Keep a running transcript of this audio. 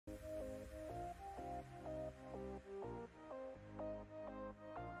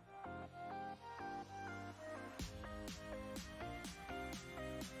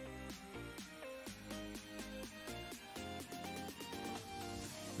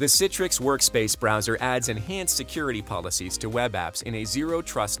The Citrix Workspace browser adds enhanced security policies to web apps in a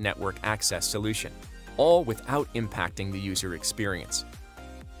zero-trust network access solution, all without impacting the user experience.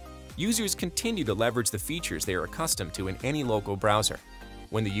 Users continue to leverage the features they are accustomed to in any local browser.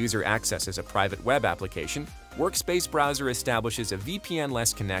 When the user accesses a private web application, Workspace browser establishes a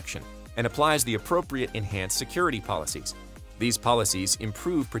VPN-less connection and applies the appropriate enhanced security policies. These policies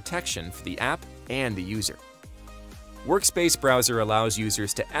improve protection for the app and the user. Workspace browser allows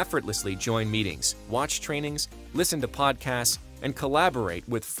users to effortlessly join meetings, watch trainings, listen to podcasts, and collaborate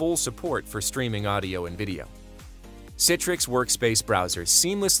with full support for streaming audio and video. Citrix Workspace browser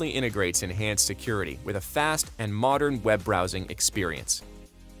seamlessly integrates enhanced security with a fast and modern web browsing experience.